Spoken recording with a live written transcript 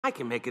I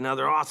can make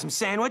another awesome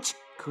sandwich.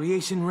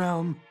 Creation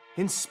realm,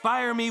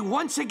 inspire me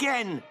once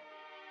again.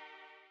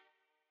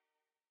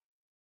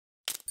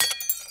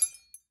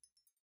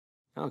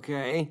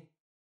 Okay.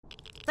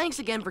 Thanks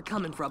again for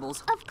coming,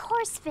 Frubbles. Of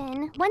course,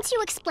 Finn. Once you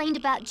explained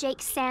about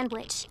Jake's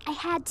sandwich, I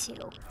had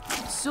to.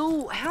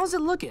 So, how's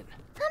it looking?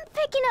 I'm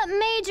picking up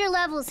major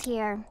levels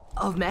here.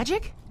 Of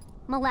magic?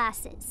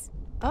 Molasses.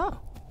 Oh.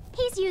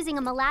 He's using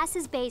a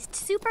molasses-based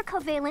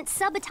super-covalent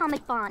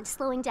subatomic bond,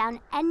 slowing down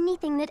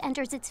anything that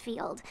enters its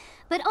field.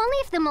 But only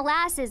if the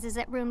molasses is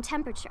at room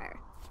temperature.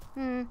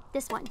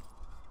 This one.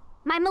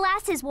 My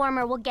molasses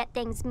warmer will get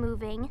things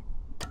moving.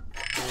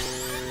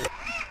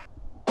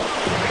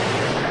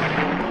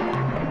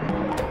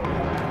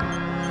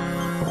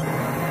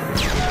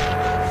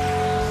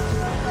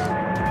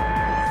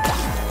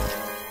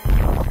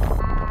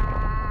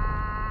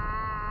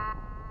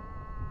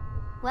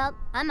 Well,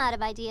 I'm out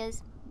of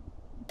ideas.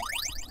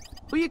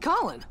 Who you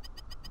calling?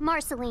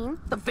 Marceline.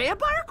 The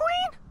vampire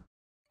queen?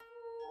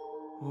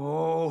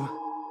 Oh,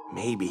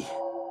 maybe.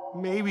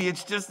 Maybe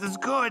it's just as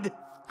good.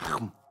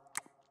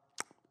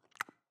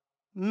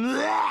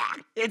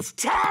 It's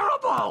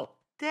terrible!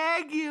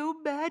 Dang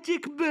you,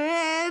 Magic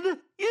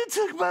Man! You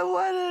took my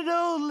one and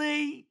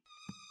only!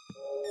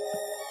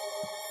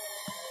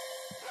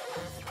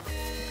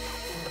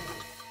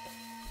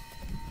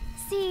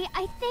 See,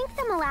 I think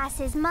the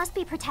molasses must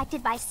be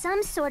protected by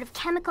some sort of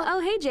chemical... Oh,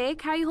 hey,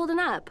 Jake. How are you holding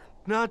up?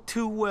 Not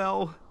too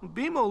well.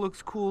 Bimo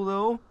looks cool,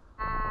 though.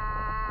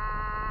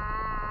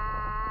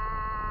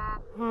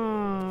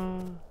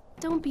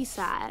 Don't be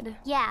sad.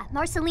 Yeah,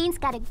 Marceline's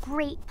got a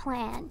great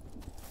plan.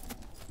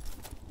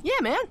 Yeah,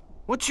 man.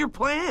 What's your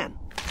plan?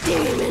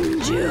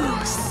 Demon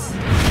juice!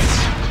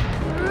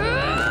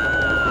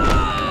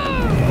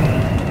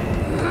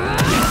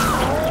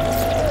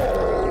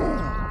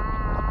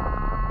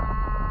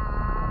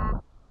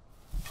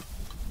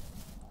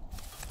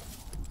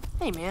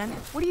 Hey, man.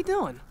 What are you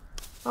doing?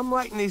 I'm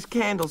lighting these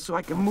candles so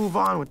I can move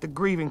on with the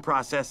grieving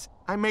process.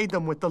 I made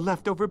them with the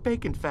leftover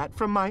bacon fat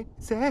from my...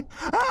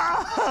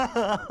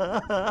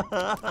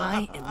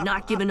 I am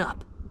not giving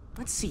up.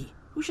 Let's see.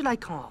 Who should I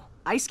call?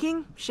 Ice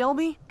King?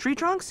 Shelby? Tree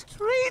Trunks?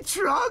 Tree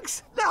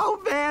Trunks? No,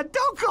 man,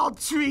 don't call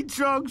Tree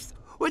Trunks.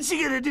 What's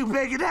she gonna do,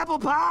 bacon apple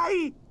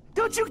pie?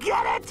 Don't you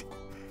get it?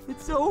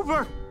 It's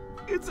over.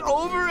 It's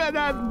over, and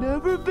I've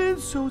never been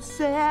so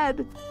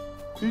sad.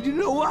 And you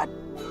know what?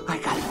 I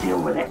gotta deal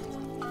with it.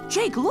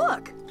 Jake,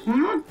 look!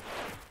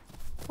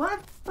 What?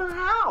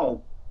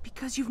 How?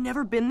 Because you've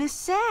never been this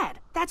sad.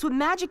 That's what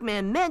Magic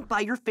Man meant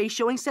by your face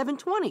showing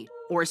 720.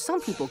 Or as some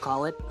people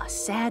call it, a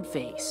sad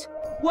face.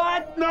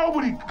 What?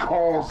 Nobody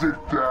calls it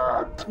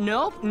that.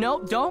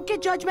 Nope, don't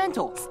get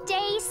judgmental.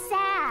 Stay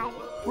sad.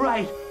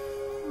 Right.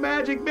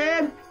 Magic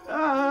Man,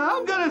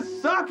 I'm gonna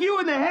sock you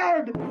in the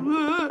head.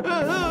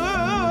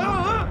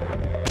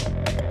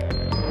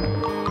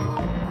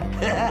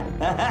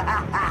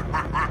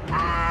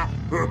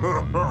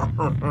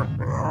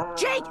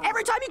 Jake,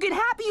 every time you get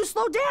happy, you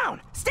slow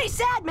down. Stay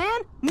sad,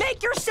 man.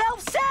 Make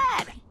yourself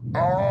sad.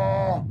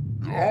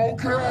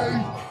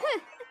 Okay.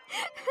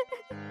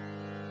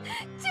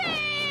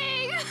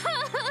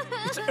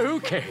 It's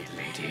okay,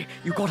 lady.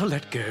 You gotta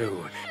let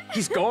go.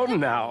 He's gone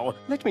now.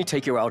 Let me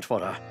take you out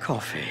for a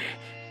coffee.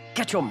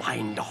 Get your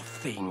mind off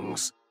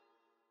things.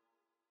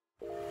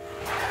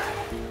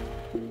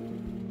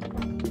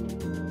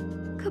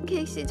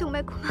 컵케이크 씨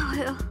정말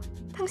고마워요.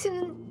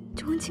 당신은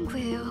좋은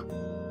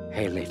친구예요.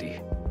 Hey,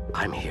 lady.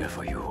 I'm here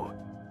for you.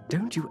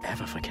 Don't you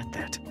ever forget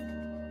that.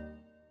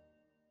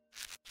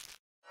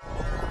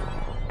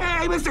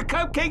 Hey, Mr.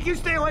 Cupcake, you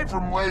stay away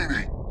from...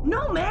 Lady.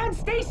 No, man,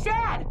 stay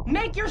sad.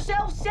 Make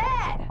yourself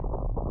sad.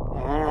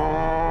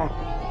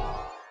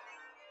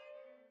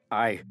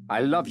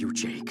 I love you,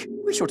 Jake.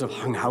 We should have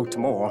hung out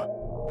more.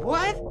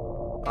 What?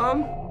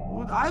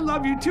 I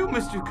love you too,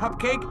 Mr.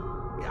 Cupcake.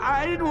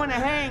 I didn't want to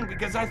hang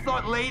because I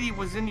thought Lady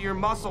was into your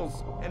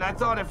muscles. And I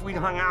thought if we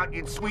hung out,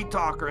 you'd sweet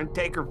talk her and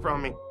take her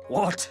from me.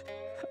 What?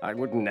 I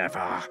would never.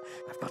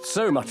 I've got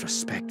so much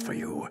respect for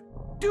you.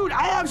 Dude,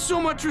 I have so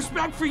much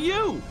respect for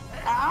you.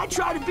 I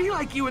try to be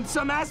like you in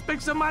some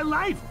aspects of my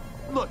life.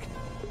 Look,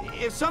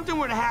 if something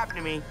were to happen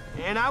to me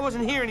and I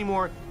wasn't here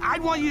anymore,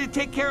 I'd want you to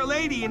take care of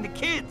Lady and the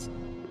kids.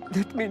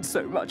 That means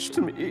so much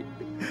to me.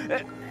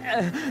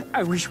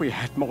 I wish we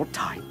had more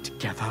time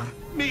together.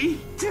 Me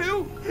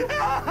too?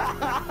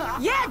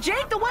 Yeah,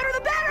 Jake, the wetter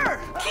the better.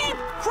 Keep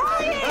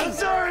crying. I'm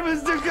sorry,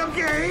 Mr.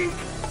 Cupcake.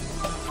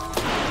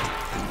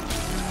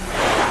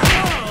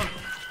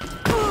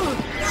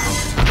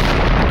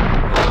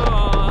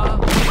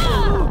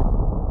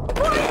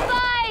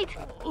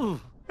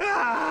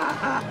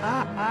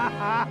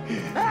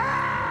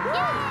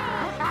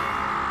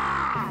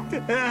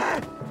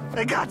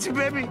 I got you,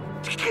 baby.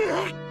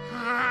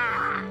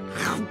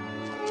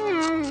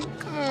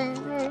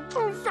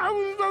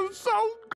 So